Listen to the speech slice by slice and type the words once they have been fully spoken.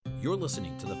You're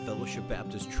listening to the Fellowship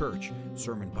Baptist Church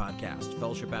Sermon Podcast.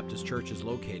 Fellowship Baptist Church is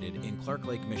located in Clark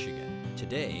Lake, Michigan.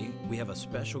 Today, we have a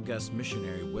special guest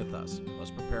missionary with us.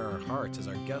 Let's prepare our hearts as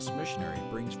our guest missionary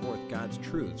brings forth God's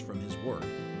truths from His Word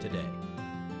today.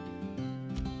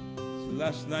 So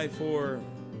last night for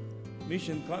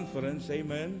mission conference,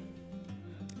 amen.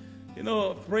 You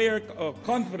know, prayer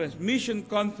conference, mission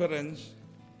conference,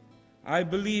 I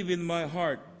believe in my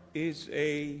heart is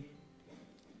a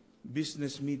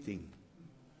business meeting.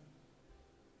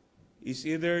 It's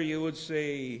either you would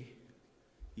say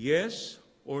yes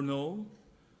or no,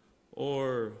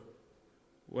 or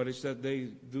what is that they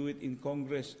do it in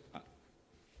Congress?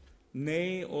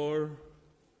 Nay or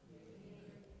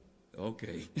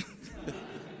okay.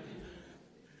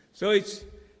 So it's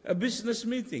a business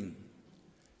meeting.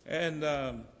 And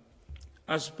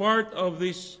as part of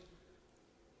this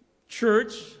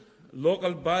church,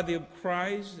 local body of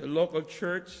Christ, a local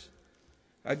church,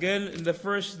 again, in the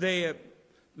first day,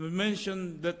 we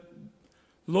mentioned that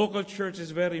local church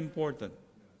is very important.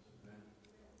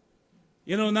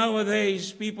 You know,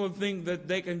 nowadays, people think that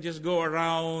they can just go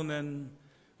around and,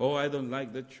 oh, I don't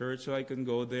like the church, so I can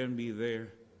go there and be there.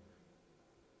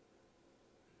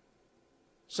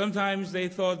 Sometimes they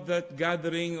thought that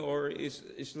gathering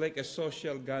is like a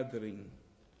social gathering.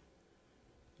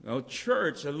 Now,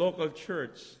 church, a local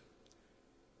church,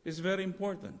 is very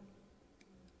important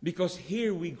because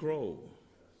here we grow.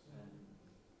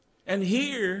 And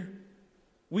here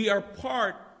we are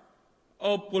part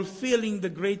of fulfilling the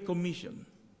Great Commission.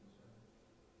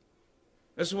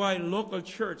 That's why local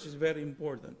church is very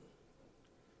important.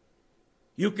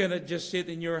 You cannot just sit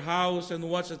in your house and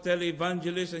watch a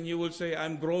televangelist and you will say,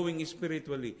 I'm growing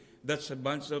spiritually. That's a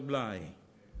bunch of lie.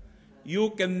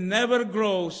 You can never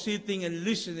grow sitting and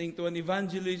listening to an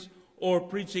evangelist or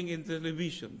preaching in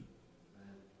television.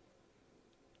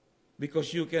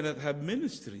 Because you cannot have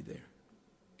ministry there.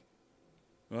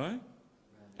 Right?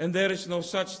 And there is no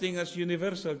such thing as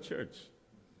universal church.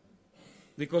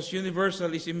 Because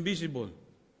universal is invisible.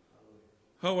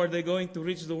 How are they going to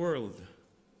reach the world?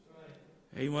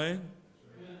 Amen?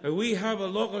 We have a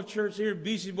local church here,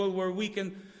 visible, where we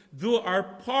can do our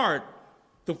part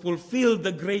to fulfill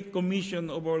the Great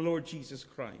Commission of our Lord Jesus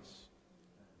Christ.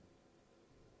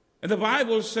 And the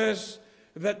Bible says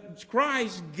that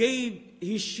Christ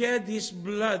He shed His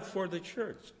blood for the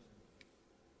church.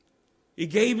 He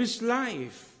gave His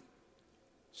life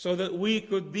so that we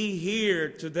could be here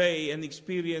today and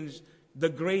experience the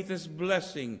greatest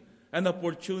blessing and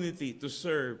opportunity to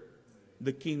serve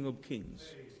the King of Kings.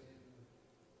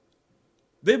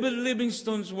 David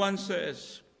Livingstone once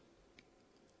says,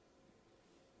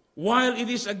 while it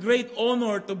is a great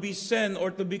honor to be sent or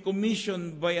to be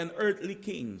commissioned by an earthly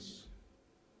king,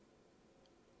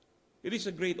 it is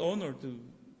a great honor to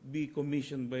be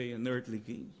commissioned by an earthly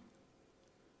king.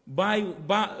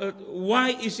 Why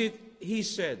is it, he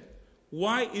said,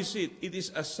 why is it? It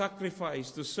is a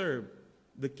sacrifice to serve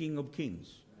the King of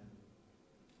Kings.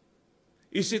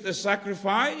 Is it a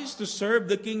sacrifice to serve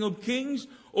the King of Kings,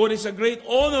 or is it a great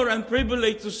honor and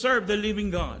privilege to serve the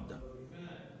living God?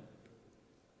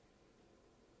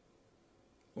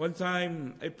 One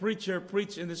time, a preacher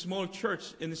preached in a small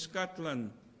church in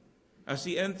Scotland. As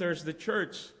he enters the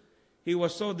church, he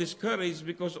was so discouraged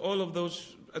because all of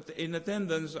those in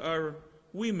attendance are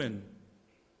women.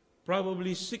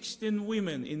 Probably 16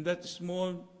 women in that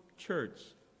small church.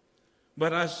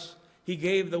 But as he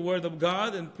gave the word of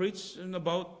God and preached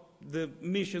about the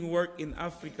mission work in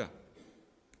Africa,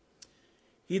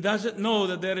 he doesn't know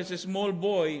that there is a small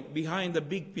boy behind the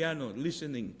big piano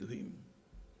listening to him.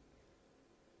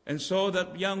 And so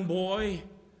that young boy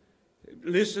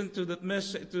listened to that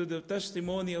message, to the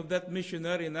testimony of that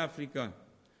missionary in Africa.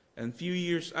 And a few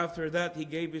years after that, he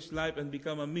gave his life and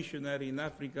became a missionary in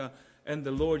Africa. And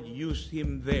the Lord used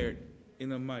him there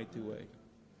in a mighty way.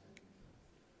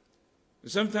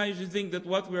 Sometimes you think that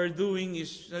what we are doing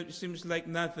seems like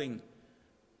nothing.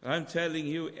 I'm telling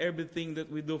you, everything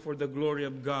that we do for the glory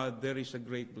of God, there is a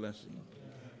great blessing.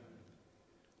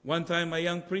 One time, a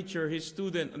young preacher, a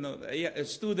student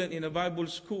in a Bible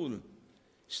school,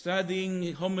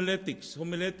 studying homiletics.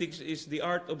 Homiletics is the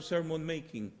art of sermon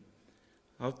making,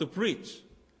 how to preach.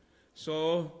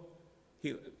 So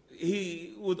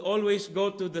he would always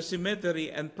go to the cemetery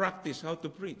and practice how to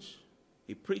preach.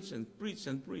 He preached and preached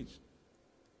and preached.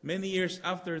 Many years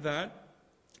after that,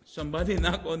 somebody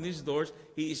knocked on his doors.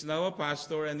 He is now a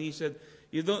pastor, and he said,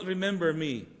 "You don't remember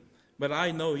me, but I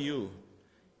know you.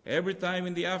 Every time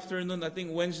in the afternoon, I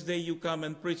think Wednesday, you come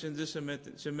and preach in the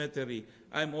cemetery.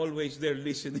 I'm always there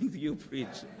listening to you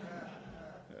preach."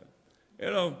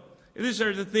 You know, these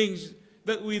are the things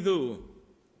that we do.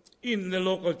 in the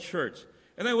local church.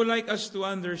 And I would like us to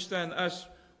understand, as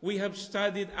we have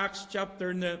studied Acts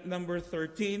chapter number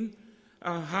 13,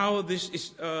 how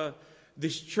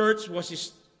this church was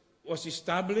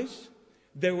established.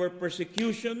 There were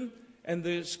persecution and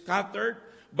they scattered.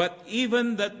 But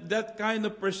even that kind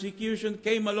of persecution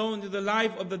came along in the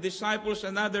life of the disciples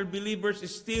and other believers,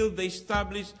 still they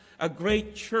established a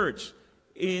great church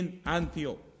in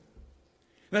Antioch.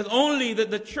 Not only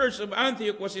that the church of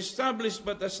Antioch was established,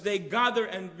 but as they gather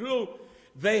and grew,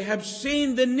 they have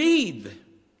seen the need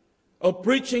of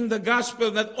preaching the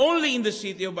gospel not only in the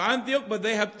city of Antioch, but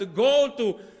they have to go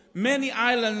to many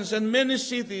islands and many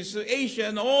cities, Asia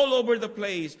and all over the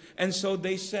place. And so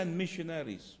they send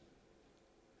missionaries.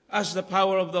 As the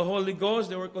power of the Holy Ghost,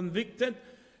 they were convicted,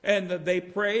 and they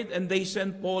prayed, and they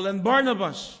sent Paul and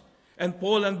Barnabas. And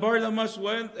Paul and Barnabas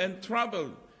went and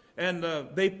traveled, and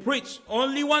they preached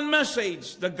only one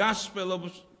message, the gospel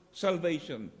of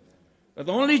salvation. That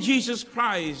only Jesus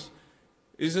Christ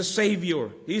is the Savior.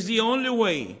 He's the only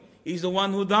way. He's the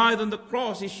one who died on the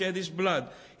cross. He shed His blood.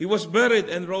 He was buried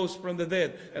and rose from the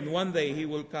dead. And one day He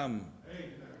will come.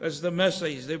 That's the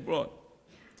message they brought.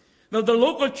 Now the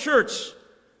local church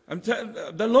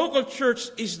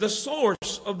is the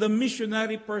source of the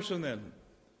missionary personnel.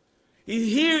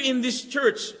 Here in this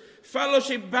church,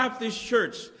 Fellowship Baptist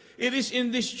Church, it is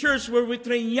in this church where we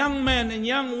train young men and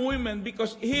young women,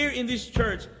 because here in this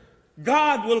church,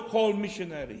 God will call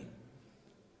missionary.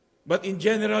 But in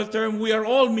general term, we are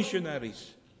all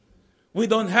missionaries. We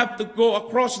don't have to go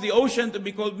across the ocean to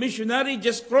be called missionary.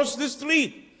 Just cross the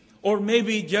street, or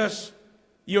maybe just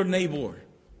your neighbor.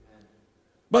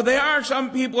 But there are some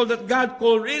people that God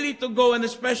called really to go, and a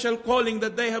special calling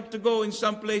that they have to go in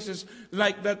some places,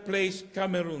 like that place,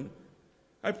 Cameroon.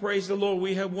 I praise the Lord.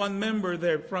 We have one member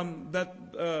there from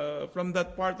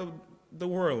that part of the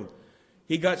world.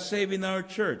 He got saved in our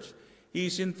church.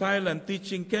 He's in Thailand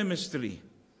teaching chemistry.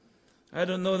 I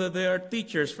don't know that there are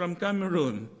teachers from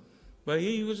Cameroon, but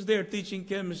he was there teaching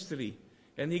chemistry,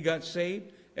 and he got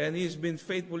saved, and he's been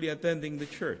faithfully attending the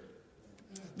church.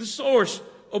 The source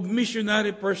of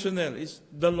missionary personnel is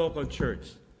the local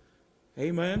church.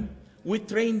 Amen? We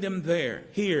train them there,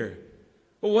 here.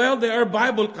 Well, there are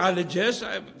Bible colleges.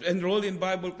 I've enrolled in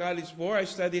Bible college before. I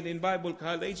studied in Bible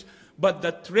college. But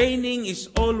the training is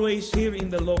always here in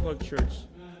the local church.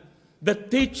 The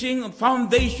teaching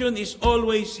foundation is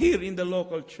always here in the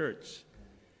local church.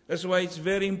 That's why it's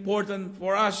very important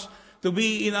for us to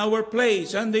be in our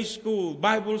place, Sunday school,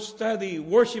 Bible study,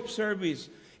 worship service,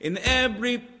 in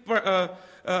every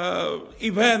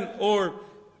event or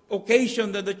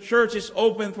occasion that the church is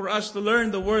open for us to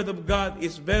learn the Word of God.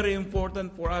 Is very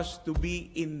important for us to be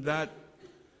in that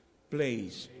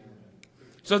place.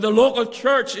 So the local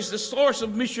church is the source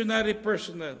of missionary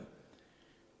personnel.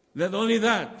 Not only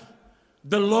that,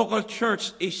 the local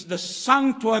church is the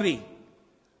sanctuary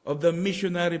of the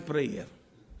missionary prayer.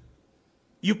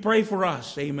 You pray for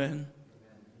us, amen.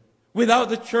 Without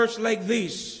the church like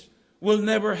this, we'll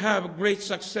never have great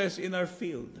success in our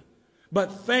field.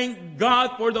 But thank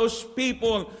God for those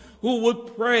people who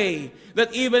would pray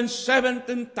that even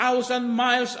 17,000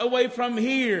 miles away from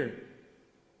here,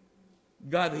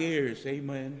 God hears,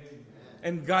 amen.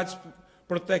 And God's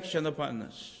protection upon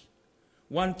us.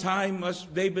 One time, as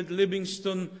David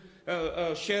Livingstone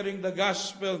sharing the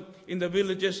gospel in the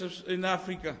villages in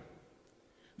Africa,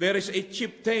 there is a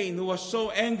chieftain who was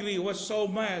so angry, was so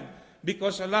mad,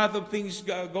 because a lot of things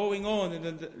going on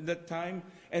in that time.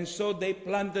 And so they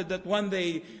planted that one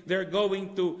day they're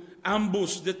going to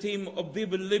ambush the team of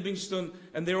David Livingstone,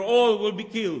 and they all will be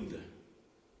killed.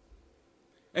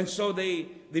 And so they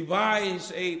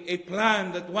devised a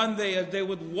plan that one day as they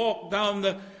would walk down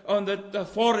on the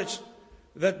forest,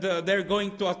 that they're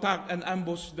going to attack and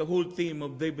ambush the whole team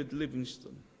of David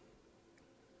Livingstone.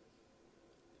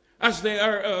 As they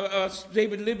are,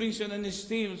 David Livingstone and his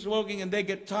team is walking, and they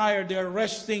get tired, they are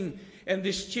resting, and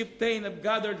this chieftain have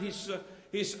gathered his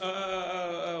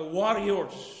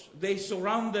warriors. They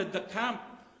surrounded the camp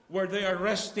where they are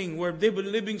resting, where David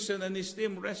Livingstone and his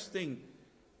team resting.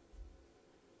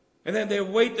 And then they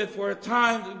waited for a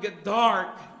time to get dark,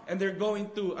 and they're going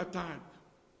to attack.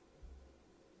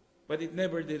 But it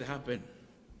never did happen.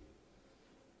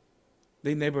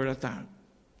 They never attacked.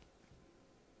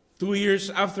 2 years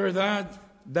after that,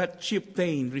 that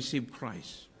chieftain received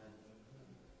Christ.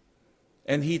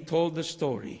 And he told the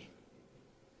story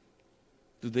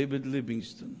to David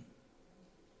Livingstone.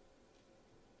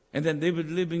 And then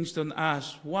David Livingstone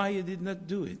asked why he did not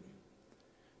do it.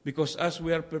 Because as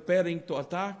we are preparing to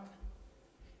attack,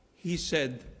 he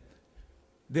said,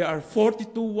 there are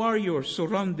 42 warriors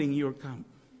surrounding your camp.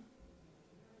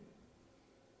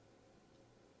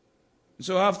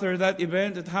 So after that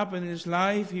event that happened in his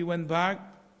life, he went back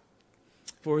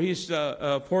for his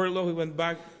furlough. He went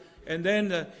back, and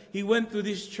then he went to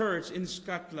this church in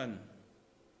Scotland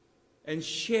and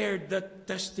shared that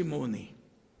testimony.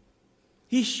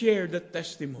 He shared that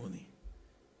testimony.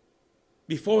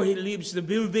 Before he leaves the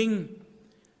building,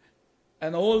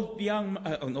 an old young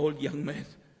man.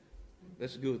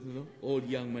 That's good, you know? Old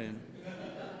young man.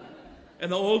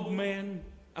 An old man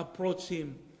approached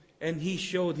him, and he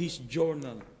showed his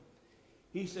journal.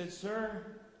 He said, "Sir,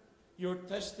 your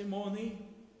testimony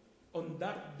on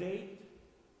that date,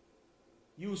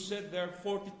 you said there are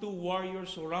 42 warriors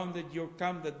surrounded your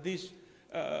camp, that this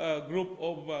group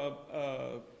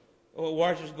of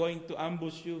warriors is going to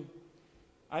ambush you.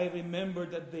 I remember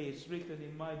that day. It's written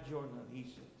in my journal." He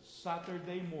said,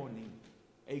 "Saturday morning,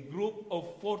 a group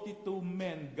of 42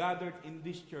 men gathered in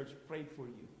this church prayed for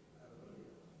you."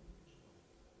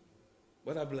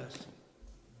 What a blessing.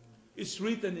 It's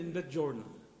written in the journal.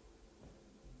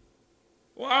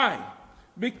 Why?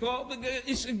 Because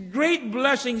it's a great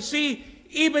blessing. See,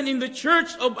 even in the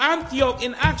church of Antioch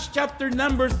in Acts chapter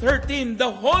number 13,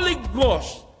 the Holy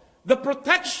Ghost, the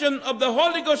protection of the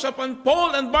Holy Ghost upon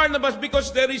Paul and Barnabas,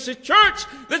 because there is a church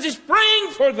that is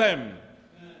praying for them.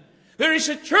 There is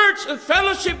a church, a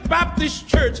Fellowship Baptist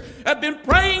Church, have been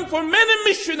praying for many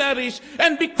missionaries,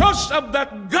 and because of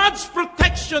that, God's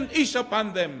protection is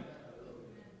upon them.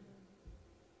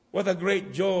 What a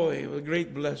great joy, what a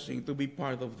great blessing to be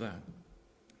part of that.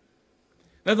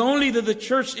 Not only that the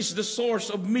church is the source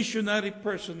of missionary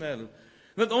personnel,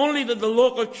 not only that the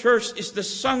local church is the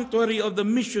sanctuary of the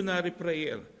missionary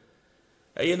prayer,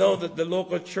 you know that the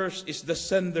local church is the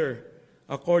sender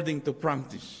according to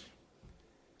practice.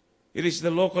 It is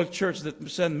the local church that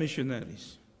sends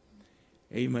missionaries.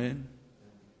 Amen.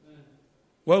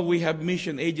 Well, we have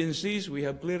mission agencies, we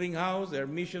have clearinghouse, there are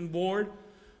mission board,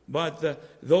 but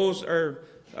those are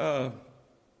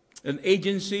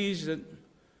agencies that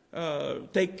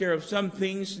take care of some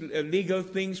things, legal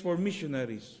things for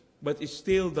missionaries. But it's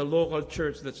still the local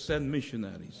church that sends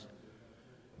missionaries.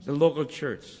 It's the local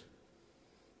church.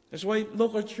 That's why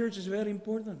local church is very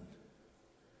important.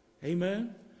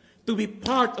 Amen. To be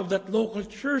part of that local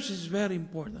church is very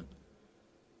important.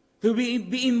 To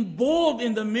be involved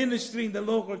in the ministry in the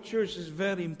local church is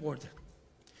very important.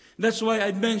 That's why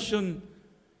I mentioned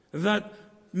that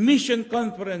mission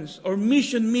conference or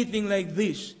mission meeting like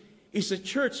this is a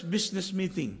church business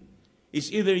meeting.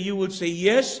 It's either you would say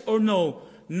yes or no.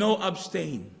 No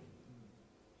abstain.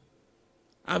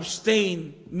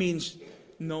 Abstain means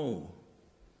no.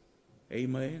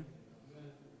 Amen.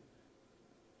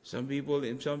 Some people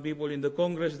in the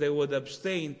Congress, they would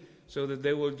abstain so that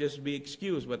they will just be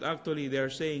excused. But actually, they are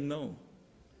saying no.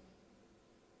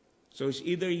 So it's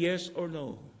either yes or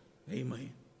no.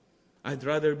 Amen. I'd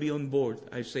rather be on board.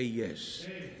 I say yes.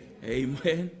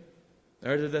 Amen.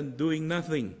 Rather than doing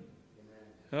nothing.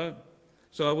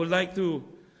 So I would like to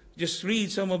just read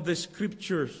some of the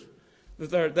scriptures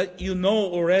that you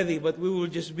know already, but we will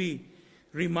just be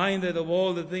reminded of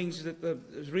all the things that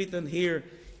is written here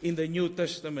in the New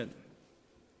Testament.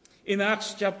 In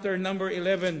Acts chapter number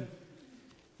 11,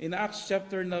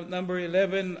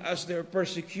 as their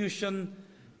persecution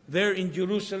there in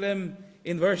Jerusalem,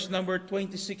 in verse number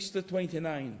 26 to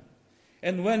 29.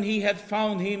 "And when he had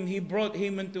found him, he brought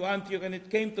him into Antioch, and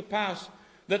it came to pass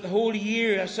that the whole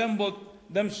year assembled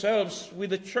themselves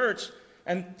with the church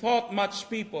and taught much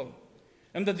people.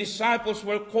 And the disciples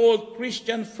were called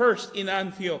Christian first in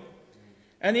Antioch.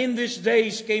 And in these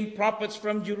days came prophets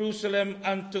from Jerusalem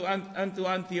unto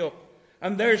Antioch.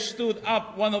 And there stood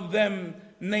up one of them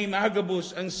named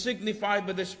Agabus, and signified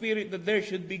by the Spirit that there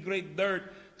should be great dearth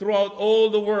throughout all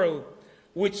the world,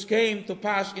 which came to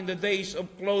pass in the days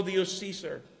of Claudius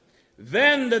Caesar.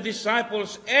 Then the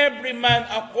disciples, every man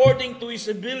according to his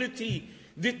ability,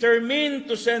 determined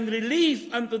to send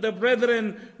relief unto the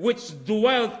brethren which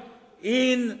dwelt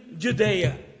in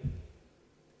Judea."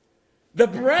 The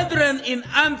brethren in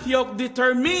Antioch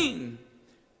determined.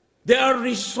 They are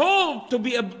resolved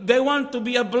they want to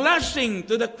be a blessing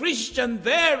to the Christian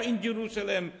there in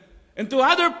Jerusalem and to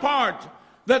other parts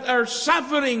that are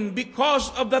suffering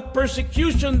because of that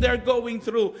persecution they're going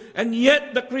through. And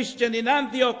yet the Christian in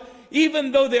Antioch,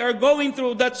 even though they are going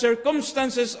through that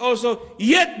circumstances also,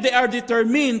 yet they are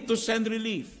determined to send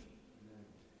relief.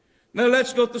 Now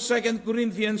let's go to 2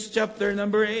 Corinthians chapter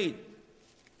number 8.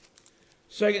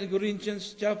 2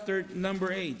 Corinthians chapter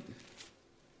number 8.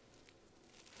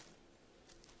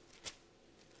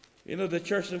 You know, the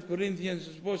church of Corinthians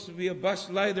is supposed to be a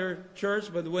backslider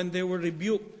church, but when they were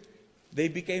rebuked, they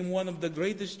became one of the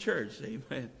greatest churches.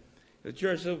 Amen. The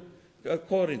church of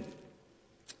Corinth.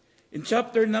 In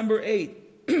chapter number 8,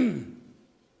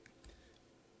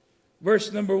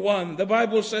 verse number 1, the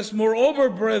Bible says, "Moreover,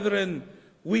 brethren,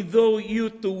 we know you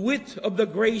to wit of the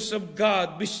grace of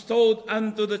God bestowed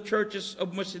unto the churches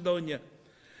of Macedonia,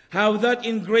 how that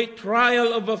in great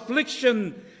trial of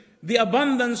affliction, the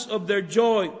abundance of their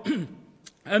joy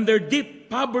and their deep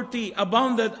poverty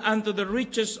abounded unto the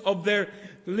riches of their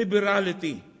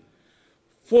liberality.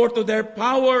 For to their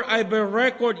power I bear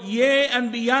record, yea,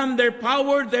 and beyond their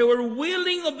power they were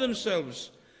willing of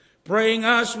themselves, praying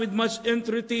us with much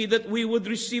entreaty that we would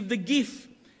receive the gift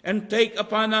and take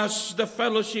upon us the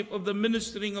fellowship of the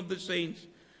ministering of the saints.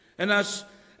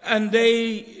 And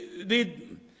they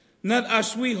did not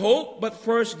as we hoped, but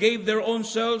first gave their own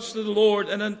selves to the Lord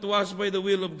and unto us by the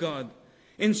will of God.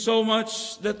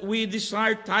 Insomuch that we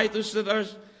desired Titus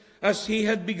that as he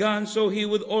had begun, so he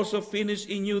would also finish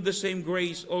in you the same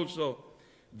grace also.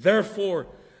 Therefore,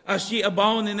 as ye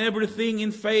abound in everything,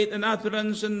 in faith and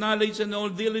utterance and knowledge and all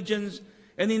diligence,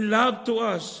 and in love to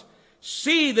us,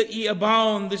 see that ye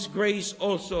abound this grace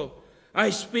also. I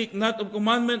speak not of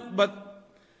commandment, but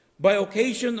by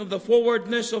occasion of the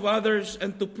forwardness of others,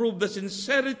 and to prove the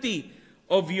sincerity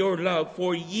of your love.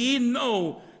 For ye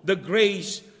know the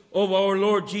grace of our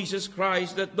Lord Jesus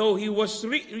Christ, that though he was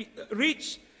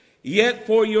rich, yet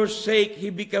for your sake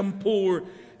he became poor,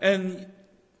 and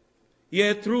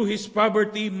yet through his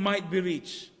poverty might be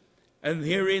rich. And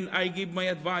herein I give my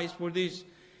advice, for this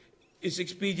is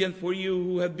expedient for you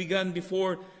who have begun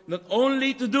before, not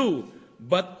only to do,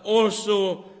 but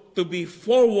also to be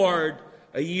forward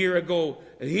a year ago."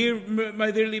 And here,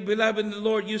 my dearly beloved in the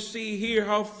Lord, you see here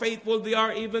how faithful they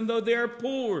are, even though they are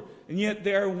poor, and yet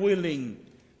they are willing.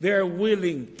 They are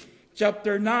willing.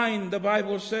 Chapter 9, the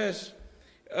Bible says,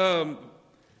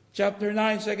 chapter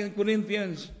 9, 2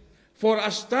 Corinthians, "For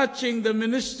as touching the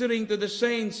ministering to the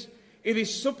saints, it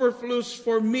is superfluous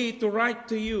for me to write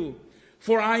to you.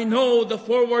 For I know the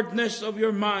forwardness of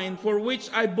your mind, for which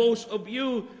I boast of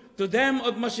you to them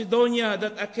of Macedonia,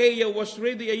 that Achaia was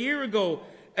ready a year ago,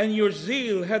 and your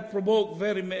zeal had provoked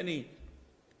very many.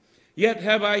 Yet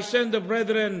have I sent the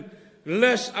brethren,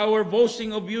 lest our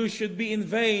boasting of you should be in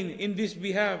vain in this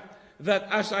behalf, that,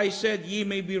 as I said, ye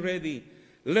may be ready.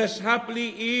 Lest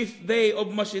haply, if they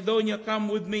of Macedonia come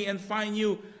with me and find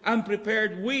you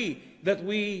unprepared, we, that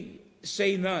we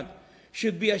say not,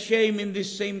 should be ashamed in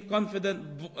this same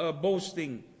confident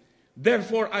boasting.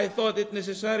 Therefore I thought it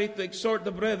necessary to exhort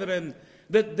the brethren,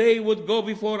 that they would go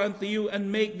before unto you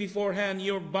and make beforehand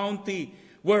your bounty,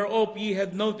 whereof ye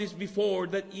had noticed before,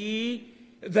 that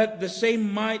the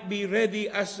same might be ready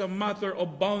as a matter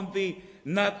of bounty,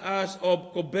 not as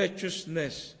of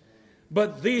covetousness.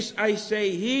 But this I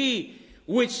say, he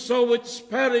which soweth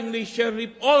sparingly shall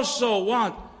reap also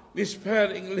what?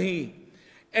 Sparingly.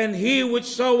 And he which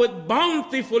soweth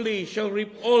bountifully shall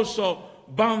reap also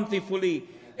bountifully.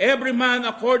 Every man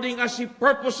according as he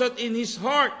purposeth in his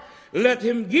heart, let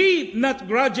him give, not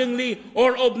grudgingly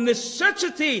or of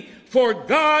necessity, for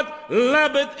God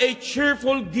loveth a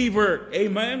cheerful giver.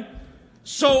 Amen.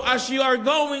 So as you are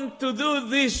going to do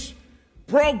this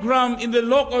program in the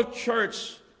local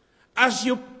church, as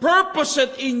you purpose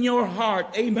it in your heart,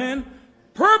 amen,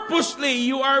 purposely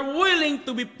you are willing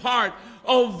to be part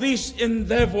of this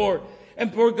endeavor.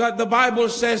 And for God, the Bible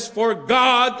says, for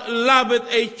God loveth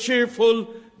a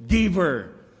cheerful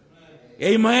giver.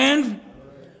 Amen.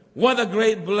 What a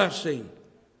great blessing.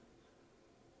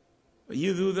 When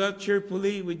you do that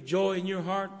cheerfully with joy in your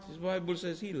heart, the Bible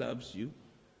says He loves you.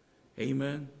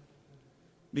 Amen.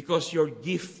 Because your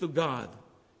gift to God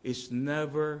is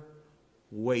never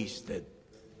wasted.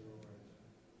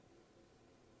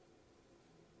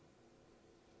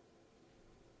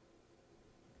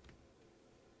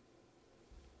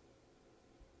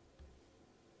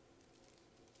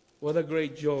 What a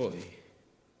great joy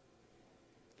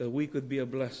that we could be a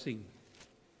blessing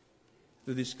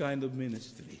to this kind of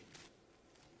ministry.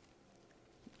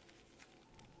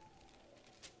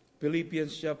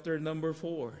 Philippians chapter number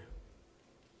 4.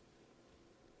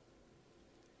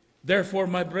 Therefore,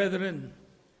 my brethren,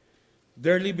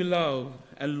 dearly beloved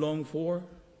and longed for,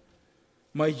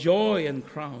 my joy and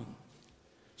crown,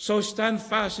 so stand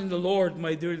fast in the Lord,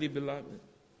 my dearly beloved.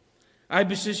 I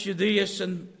beseech Judæus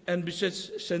and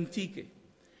beseech Syntyche,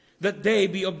 that they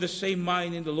be of the same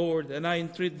mind in the Lord. And I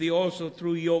entreat thee also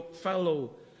through yoke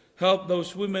fellow, help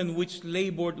those women which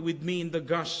labored with me in the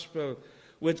gospel,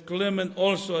 with Clement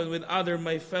also and with other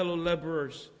my fellow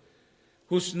laborers,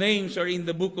 whose names are in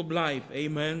the book of life.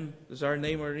 Amen. As our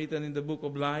name are written in the book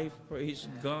of life. Praise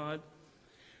God.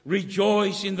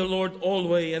 Rejoice in the Lord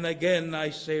always. And again I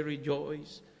say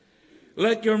rejoice.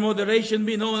 Let your moderation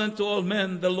be known unto all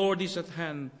men. The Lord is at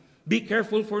hand. Be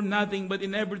careful for nothing, but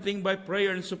in everything by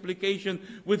prayer and supplication,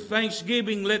 with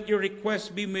thanksgiving, let your requests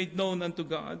be made known unto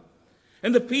God.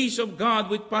 And the peace of God,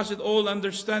 which passeth all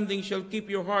understanding, shall keep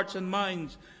your hearts and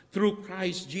minds through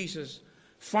Christ Jesus.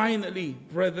 Finally,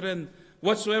 brethren,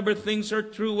 whatsoever things are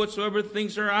true, whatsoever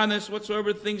things are honest,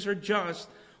 whatsoever things are just,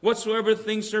 whatsoever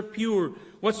things are pure,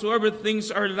 whatsoever things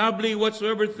are lovely,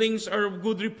 whatsoever things are of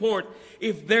good report,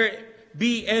 if there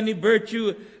be any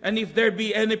virtue, and if there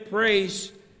be any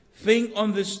praise, think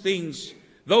on these things.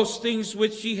 Those things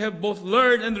which ye have both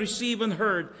learned and received and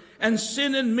heard, and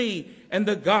sin in me, and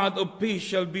the God of peace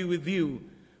shall be with you.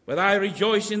 But I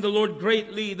rejoice in the Lord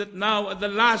greatly, that now at the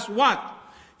last, what?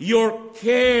 Your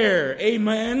care,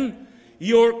 amen,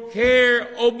 your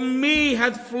care of me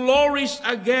hath flourished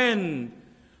again.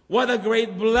 What a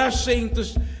great blessing to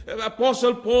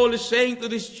Apostle Paul is saying to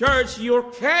this church, your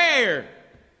care.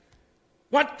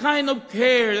 What kind of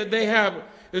care that they have?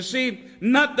 You see,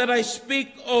 not that I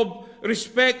speak of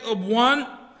respect of one,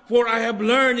 for I have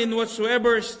learned in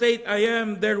whatsoever state I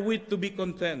am therewith to be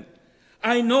content.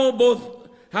 I know both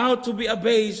how to be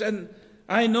abased, and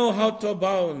I know how to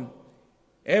abound.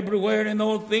 Everywhere in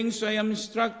all things I am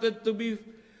instructed to be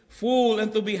full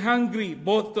and to be hungry,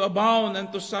 both to abound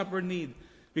and to suffer need.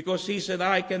 Because he said,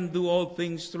 I can do all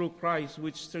things through Christ,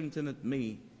 which strengtheneth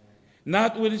me.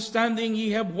 Notwithstanding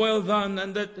ye have well done,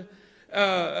 and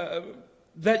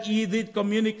that ye did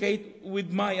communicate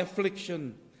with my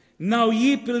affliction. Now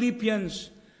ye Philippians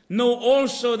know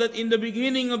also that in the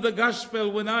beginning of the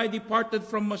gospel, when I departed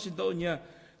from Macedonia,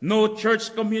 no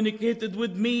church communicated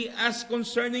with me as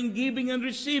concerning giving and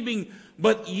receiving,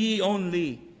 but ye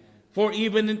only. For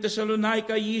even in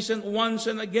Thessalonica ye sent once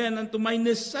and again unto my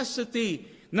necessity,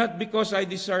 not because I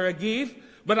desire a gift,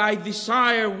 but I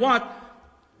desire what?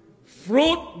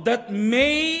 Fruit that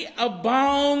may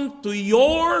abound to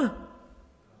your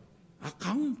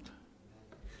account.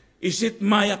 Is it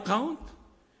my account?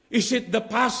 Is it the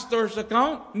pastor's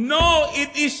account? No,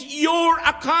 it is your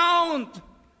account.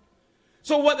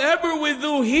 So whatever we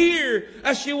do here,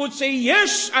 as you would say,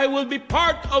 yes, I will be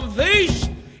part of this,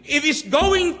 it is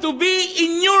going to be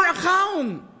in your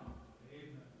account.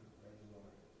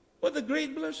 What a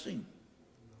great blessing.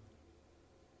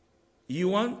 You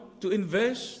want to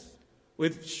invest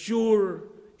with sure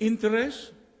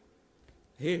interest?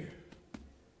 Here.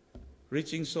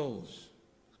 Reaching souls.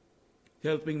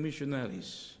 Helping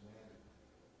missionaries.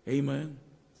 Amen.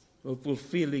 Or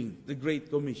fulfilling the Great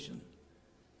Commission.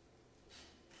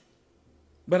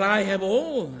 But I have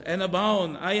all and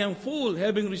abound. I am full,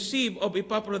 having received of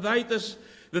Epaphroditus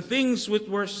the things which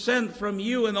were sent from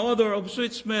you, an odor of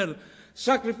sweet smell,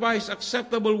 sacrifice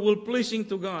acceptable, will pleasing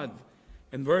to God.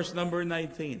 And verse number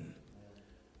 19.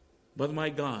 But my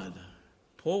God,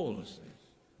 Paul says,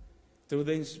 through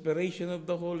the inspiration of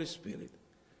the Holy Spirit,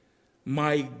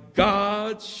 my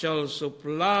God shall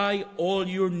supply all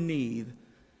your need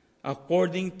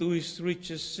according to his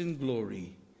riches in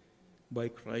glory by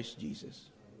Christ Jesus.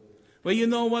 Well, you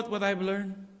know what I've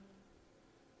learned?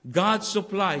 God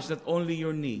supplies not only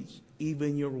your needs,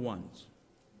 even your wants.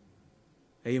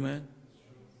 Amen?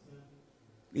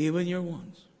 Even your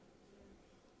wants.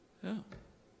 Yeah.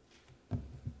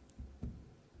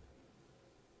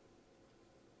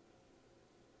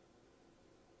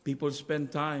 People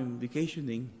spend time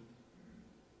vacationing,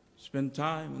 spend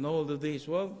time on all the days.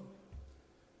 Well,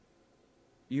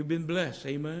 you've been blessed.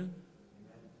 Amen?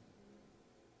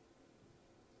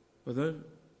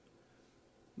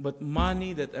 But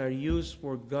money that are used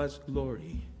for God's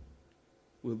glory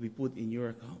will be put in your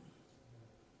account.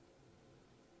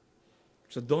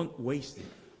 So don't waste it.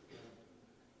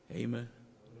 Amen.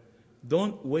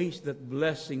 Don't waste that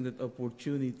blessing, that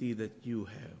opportunity that you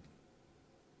have.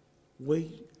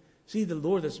 Wait. See, the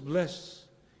Lord has blessed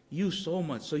you so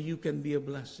much so you can be a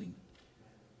blessing.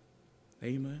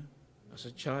 Amen. As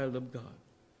a child of God.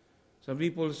 Some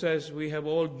people says we have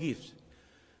all gifts.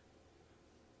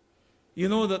 You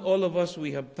know that all of us,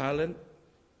 we have talent.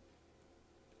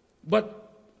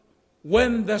 But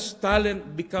when does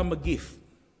talent become a gift?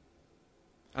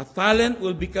 A talent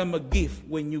will become a gift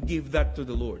when you give that to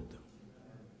the Lord.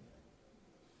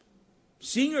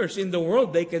 Singers in the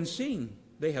world, they can sing.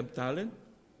 They have talent.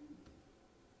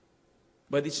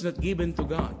 But it's not given to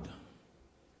God.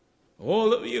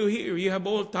 All of you here, you have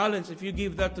all talents. If you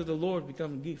give that to the Lord,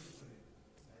 become a gift.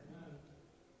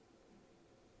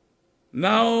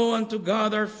 Now unto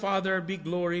God our Father be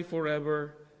glory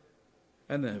forever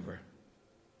and ever.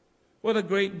 What a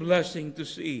great blessing to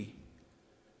see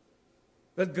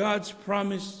that God's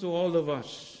promise to all of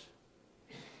us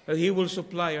that He will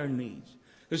supply our needs.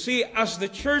 You see, as the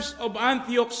church of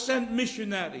Antioch sent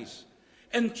missionaries,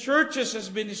 And churches has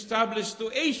been established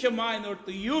to Asia Minor,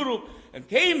 to Europe, and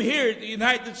came here to the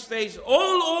United States,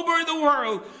 all over the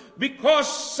world, because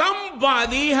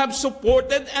somebody have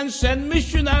supported and sent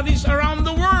missionaries around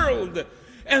the world.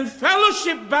 And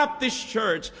Fellowship Baptist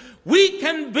Church, we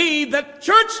can be the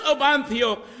church of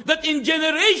Antioch, that in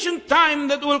generation time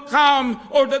that will come,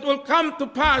 or that will come to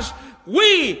pass,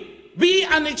 we be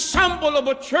an example of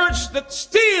a church that's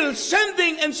still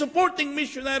sending and supporting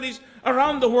missionaries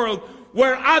around the world,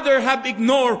 where others have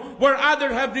ignored, where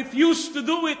others have refused to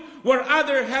do it, where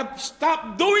others have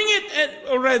stopped doing it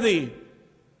already.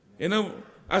 You know,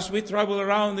 as we travel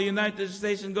around the United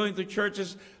States and going to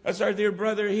churches, as our dear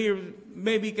brother here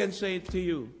maybe can say it to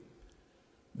you,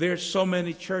 there's so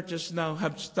many churches now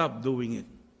have stopped doing it.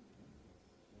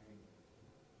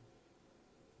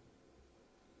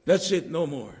 That's it, no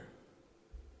more.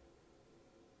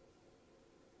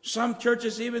 Some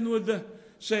churches even would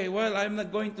say, well, I'm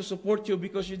not going to support you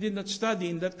because you did not study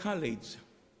in that college.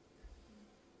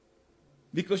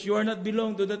 Because you are not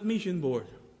belong to that mission board.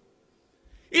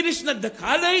 It is not the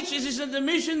college, it is not the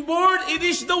mission board, it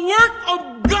is the work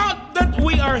of God that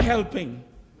we are helping.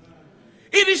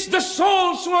 It is the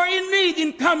souls who are in need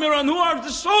in Cameroon, who are the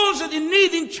souls that are in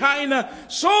need in China,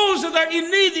 souls that are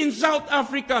in need in South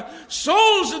Africa,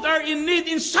 souls that are in need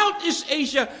in Southeast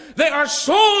Asia. There are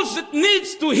souls that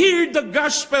needs to hear the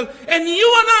gospel, and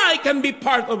you and I can be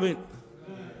part of it.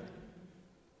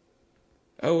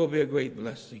 That will be a great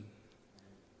blessing.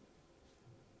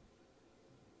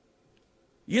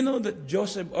 You know that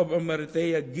Joseph of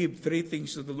Arimathea gave 3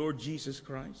 things to the Lord Jesus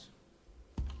Christ?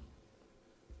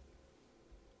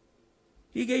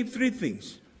 He gave 3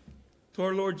 things to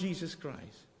our Lord Jesus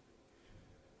Christ.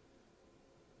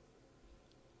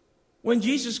 When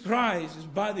Jesus Christ, his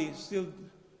body is still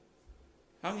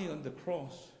hanging on the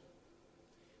cross,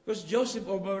 it was Joseph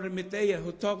of Arimathea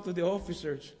who talked to the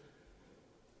officers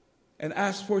and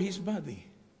asked for his body.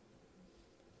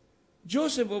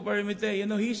 Joseph of Arimathea, you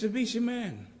know, he's a busy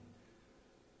man.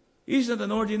 He's not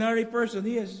an ordinary person.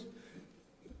 He has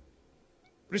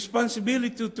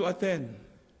responsibility to attend.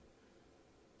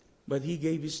 But he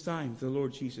gave his time to the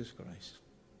Lord Jesus Christ.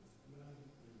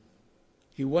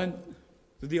 He went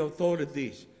to the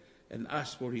authorities and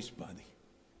asked for his body.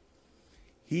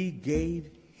 He gave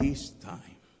his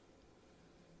time.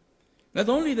 Not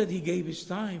only that he gave his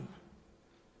time,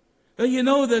 but you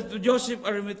know that Joseph of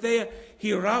Arimathea,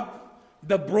 he wrapped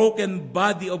the broken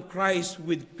body of Christ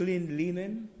with clean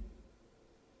linen.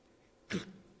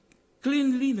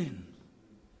 Clean linen.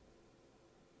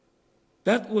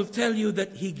 That will tell you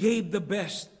that he gave the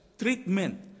best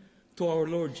treatment to our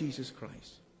Lord Jesus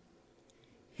Christ.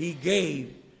 He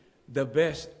gave the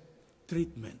best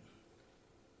treatment.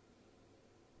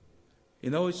 You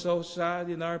know, it's so sad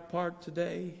in our part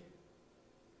today.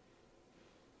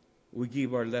 We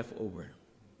give our leftover.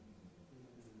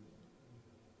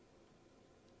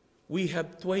 We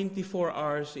have 24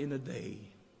 hours in a day.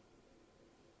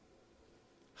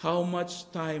 How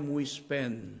much time we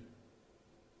spend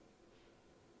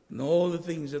on all the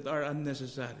things that are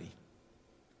unnecessary.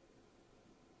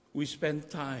 We spend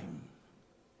time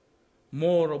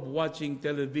more of watching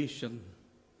television,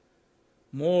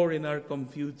 more in our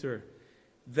computer,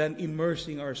 than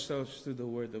immersing ourselves to the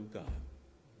Word of God.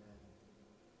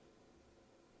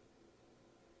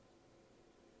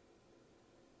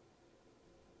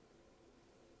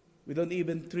 We don't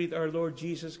even treat our Lord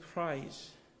Jesus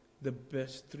Christ the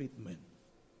best treatment.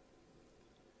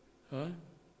 Huh?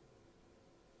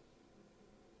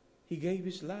 He gave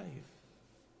his life.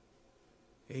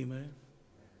 Amen.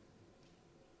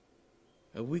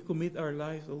 Have we commit our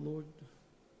life, O Lord?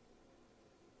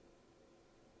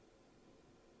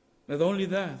 Not only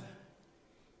that,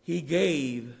 he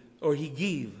gave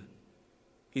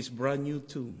his brand new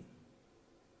tomb.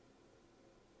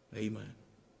 Amen.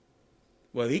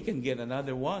 Well, he can get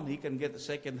another one. He can get a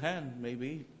second hand,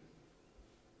 maybe.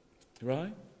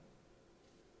 Right?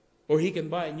 Or he can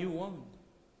buy a new one.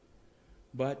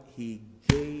 But he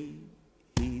gave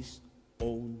his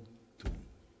own tomb.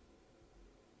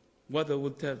 What that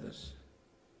would tell us?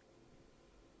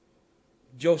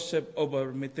 Joseph of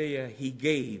Arimathea, he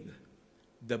gave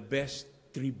the best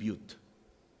tribute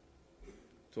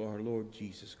to our Lord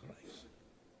Jesus Christ.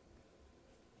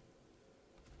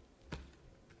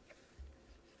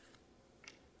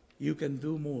 You can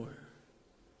do more.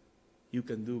 You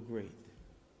can do great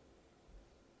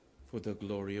for the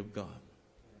glory of God.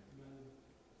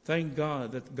 Thank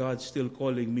God that God's still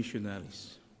calling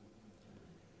missionaries.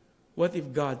 What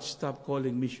if God stopped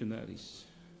calling missionaries?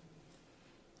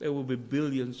 There will be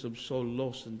billions of souls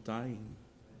lost and dying.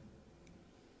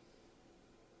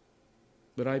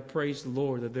 But I praise the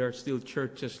Lord that there are still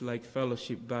churches like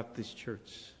Fellowship Baptist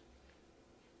Church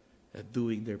that are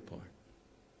doing their part.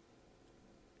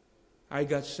 I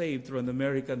got saved through an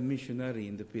American missionary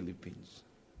in the Philippines.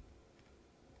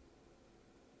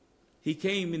 He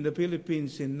came in the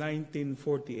Philippines in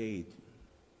 1948,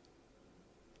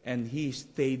 and he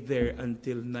stayed there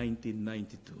until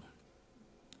 1992.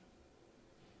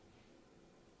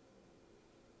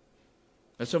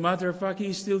 As a matter of fact, he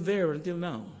is still there until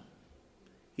now.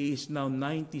 He is now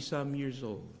 90-some years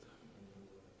old.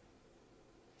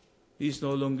 He's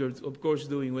no longer, of course,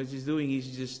 doing what he's doing.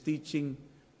 He's just teaching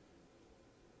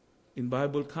in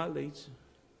Bible college.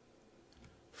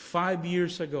 5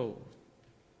 years ago,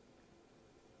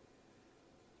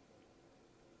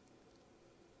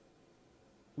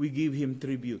 we give him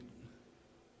tribute.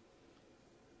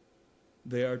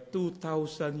 There are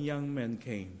 2,000 young men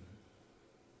came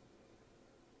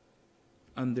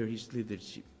under his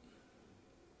leadership.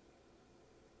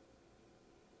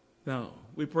 Now,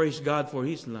 we praise God for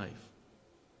his life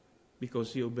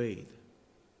because he obeyed.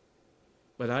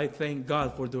 But I thank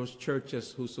God for those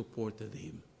churches who supported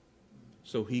him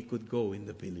so he could go in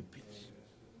the Philippines.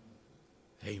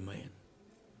 Amen.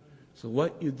 So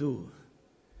what you do,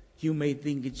 you may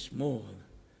think it's small.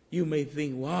 You may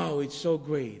think, wow, it's so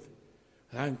great.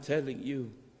 I'm telling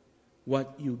you,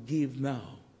 what you give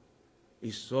now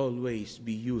is always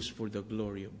be used for the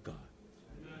glory of God.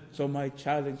 So my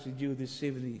challenge to you this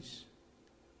evening is,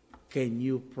 can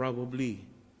you probably,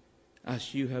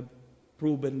 as you have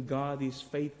proven God is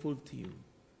faithful to you,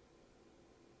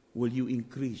 will you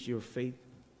increase your faith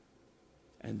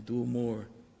and do more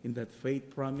in that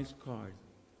faith promise card?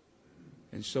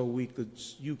 And so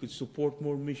you could support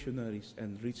more missionaries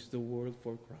and reach the world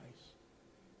for Christ.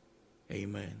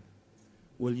 Amen.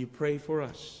 Will you pray for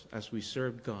us as we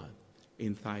serve God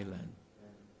in Thailand?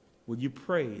 Will you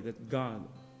pray that God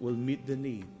will meet the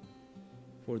need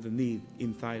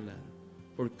in Thailand,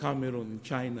 for Cameroon,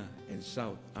 China, and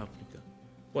South Africa?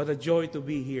 What a joy to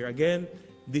be here. Again,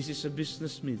 this is a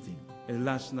business meeting. And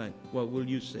last night, what will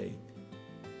you say?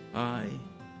 And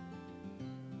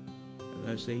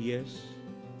I say yes,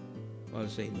 I'll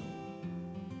say no.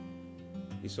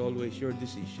 It's always your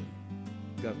decision.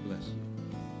 God bless you.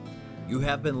 You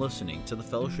have been listening to the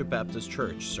Fellowship Baptist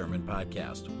Church Sermon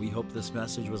Podcast. We hope this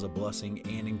message was a blessing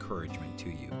and encouragement to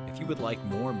you. If you would like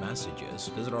more messages,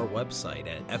 visit our website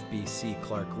at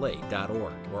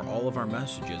fbcclarklake.org, where all of our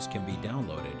messages can be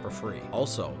downloaded for free.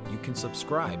 Also, you can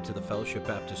subscribe to the Fellowship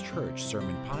Baptist Church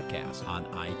Sermon Podcast on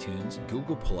iTunes,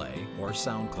 Google Play, or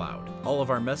SoundCloud. All of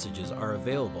our messages are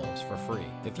available for free.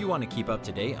 If you want to keep up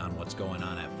to date on what's going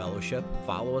on at Fellowship,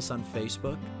 follow us on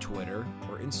Facebook, Twitter,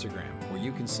 or Instagram, where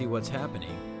you can see what's happening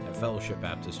at Fellowship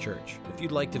Baptist Church. If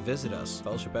you'd like to visit us,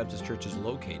 Fellowship Baptist Church is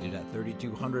located at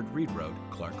 3200 Reed Road,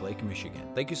 Clark Lake, Michigan.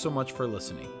 Thank you so much for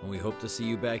listening, and we hope to see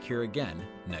you back here again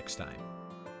next time.